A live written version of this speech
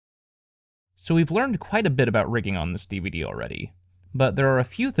So we've learned quite a bit about rigging on this DVD already, but there are a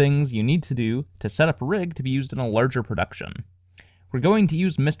few things you need to do to set up a rig to be used in a larger production. We're going to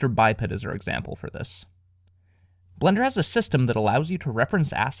use Mr. Biped as our example for this. Blender has a system that allows you to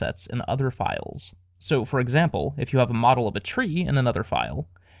reference assets in other files. So for example, if you have a model of a tree in another file,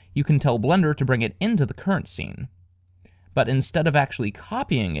 you can tell Blender to bring it into the current scene. But instead of actually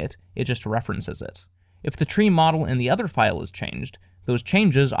copying it, it just references it. If the tree model in the other file is changed, those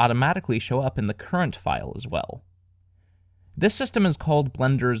changes automatically show up in the current file as well. This system is called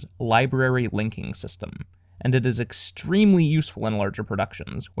Blender's library linking system, and it is extremely useful in larger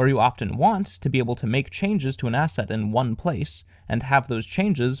productions, where you often want to be able to make changes to an asset in one place, and have those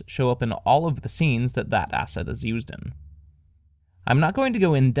changes show up in all of the scenes that that asset is used in. I'm not going to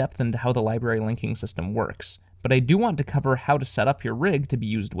go in depth into how the library linking system works, but I do want to cover how to set up your rig to be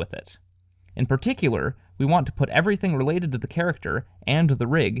used with it. In particular, we want to put everything related to the character and the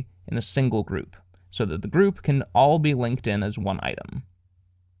rig in a single group, so that the group can all be linked in as one item.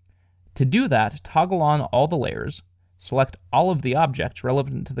 To do that, toggle on all the layers, select all of the objects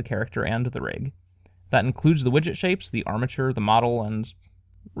relevant to the character and the rig. That includes the widget shapes, the armature, the model, and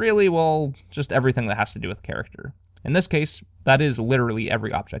really, well, just everything that has to do with the character. In this case, that is literally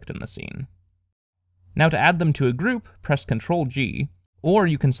every object in the scene. Now to add them to a group, press Ctrl-G, or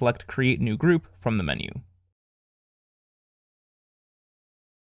you can select Create New Group from the menu.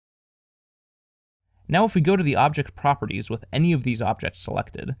 Now if we go to the object properties with any of these objects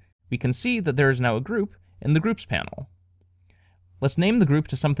selected, we can see that there is now a group in the Groups panel. Let's name the group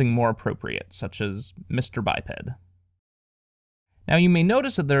to something more appropriate, such as Mr. Biped. Now you may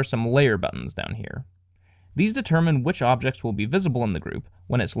notice that there are some layer buttons down here. These determine which objects will be visible in the group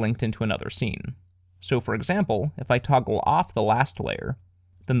when it's linked into another scene. So for example, if I toggle off the last layer,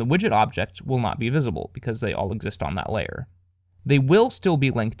 then the widget objects will not be visible because they all exist on that layer. They will still be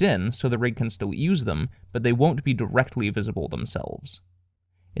linked in, so the rig can still use them, but they won't be directly visible themselves.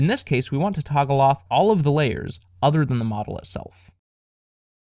 In this case, we want to toggle off all of the layers other than the model itself.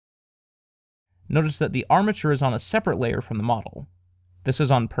 Notice that the armature is on a separate layer from the model. This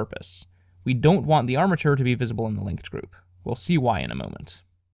is on purpose. We don't want the armature to be visible in the linked group. We'll see why in a moment.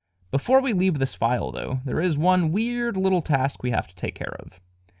 Before we leave this file, though, there is one weird little task we have to take care of.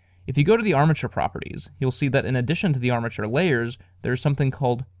 If you go to the armature properties, you'll see that in addition to the armature layers, there's something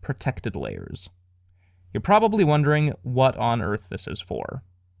called protected layers. You're probably wondering what on earth this is for,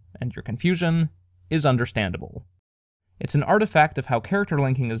 and your confusion is understandable. It's an artifact of how character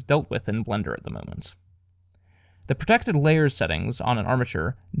linking is dealt with in Blender at the moment. The protected layers settings on an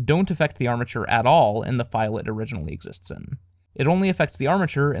armature don't affect the armature at all in the file it originally exists in. It only affects the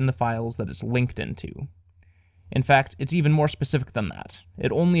armature in the files that it's linked into. In fact, it's even more specific than that.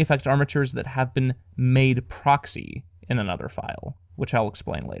 It only affects armatures that have been made proxy in another file, which I'll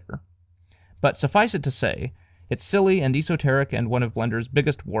explain later. But suffice it to say, it's silly and esoteric and one of Blender's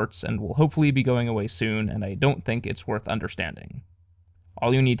biggest warts and will hopefully be going away soon, and I don't think it's worth understanding.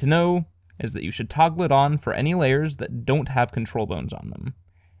 All you need to know is that you should toggle it on for any layers that don't have control bones on them,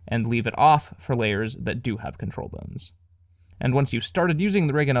 and leave it off for layers that do have control bones. And once you've started using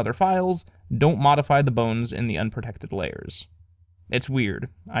the rig in other files, don't modify the bones in the unprotected layers. It's weird,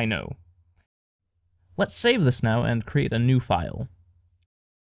 I know. Let's save this now and create a new file.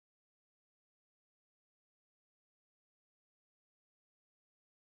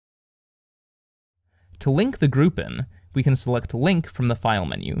 To link the group in, we can select Link from the File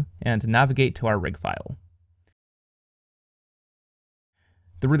menu and navigate to our rig file.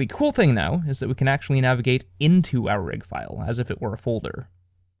 The really cool thing now is that we can actually navigate into our rig file, as if it were a folder.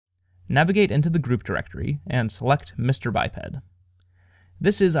 Navigate into the group directory and select Mr. Biped.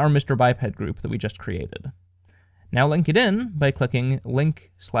 This is our Mr. Biped group that we just created. Now link it in by clicking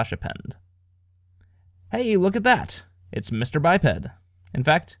Link/Append. Hey, look at that! It's Mr. Biped. In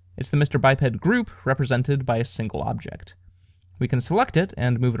fact, it's the Mr. Biped group represented by a single object. We can select it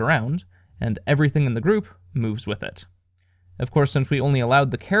and move it around, and everything in the group moves with it. Of course, since we only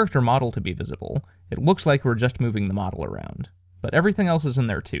allowed the character model to be visible, it looks like we're just moving the model around. But everything else is in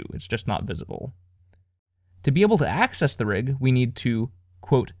there too, it's just not visible. To be able to access the rig, we need to,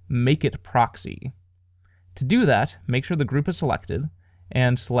 quote, make it proxy. To do that, make sure the group is selected,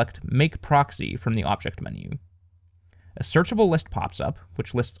 and select Make Proxy from the Object menu. A searchable list pops up,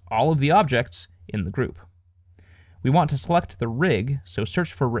 which lists all of the objects in the group. We want to select the rig, so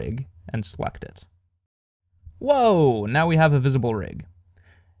search for rig, and select it. Whoa! Now we have a visible rig.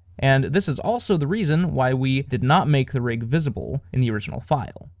 And this is also the reason why we did not make the rig visible in the original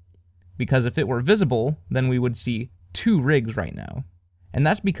file. Because if it were visible, then we would see two rigs right now. And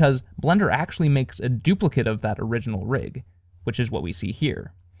that's because Blender actually makes a duplicate of that original rig, which is what we see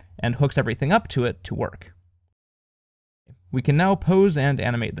here. and hooks everything up to it to work. We can now pose and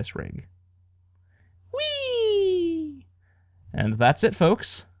animate this rig. Whee! And that's it,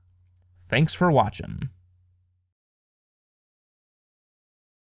 folks. Thanks for watching.